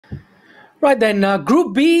Right then,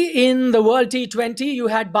 Group B in the World T20, you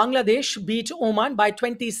had Bangladesh beat Oman by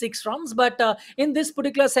 26 runs. But in this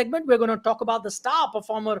particular segment, we're going to talk about the star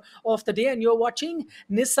performer of the day, and you're watching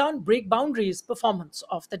Nissan Break Boundaries performance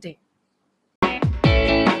of the day.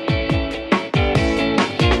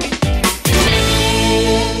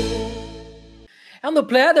 And the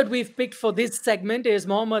player that we've picked for this segment is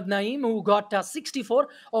Mohammad Naim, who got 64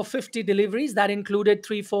 of 50 deliveries. That included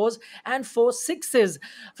 3 fours and 4 sixes.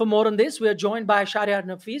 For more on this, we are joined by Shahryar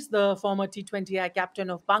Nafees, the former T20I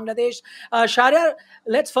captain of Bangladesh. Shahryar,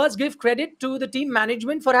 let's first give credit to the team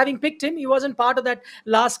management for having picked him. He wasn't part of that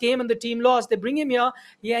last game and the team lost. They bring him here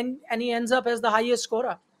and he ends up as the highest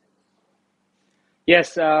scorer.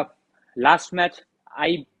 Yes, last match,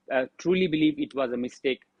 I truly believe it was a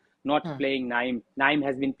mistake not playing Naim. Naim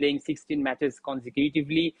has been playing 16 matches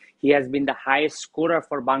consecutively. He has been the highest scorer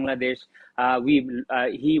for Bangladesh.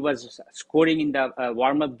 He was scoring in the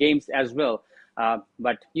warm-up games as well.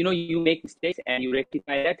 But, you make mistakes and you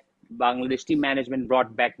rectify that. Bangladesh team management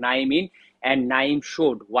brought back Naim in, and Naim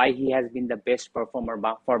showed why he has been the best performer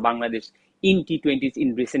for Bangladesh in T20s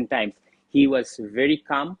in recent times. He was very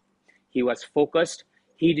calm. He was focused.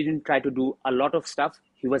 He didn't try to do a lot of stuff.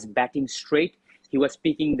 He was batting straight. He was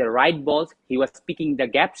picking the right balls. He was picking the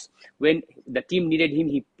gaps. When the team needed him,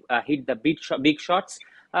 he hit the big shots.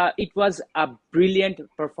 It was a brilliant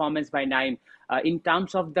performance by Naim. In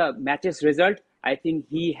terms of the match's result, I think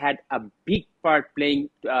he had a big part playing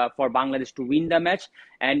for Bangladesh to win the match.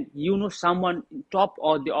 And someone top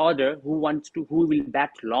of the order who will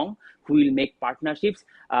bat long, who will make partnerships.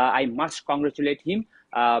 I must congratulate him.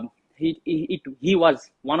 He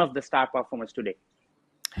was one of the star performers today.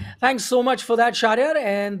 Thanks so much for that, Shahryar.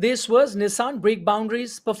 And this was Nissan Break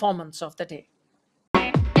Boundaries performance of the day.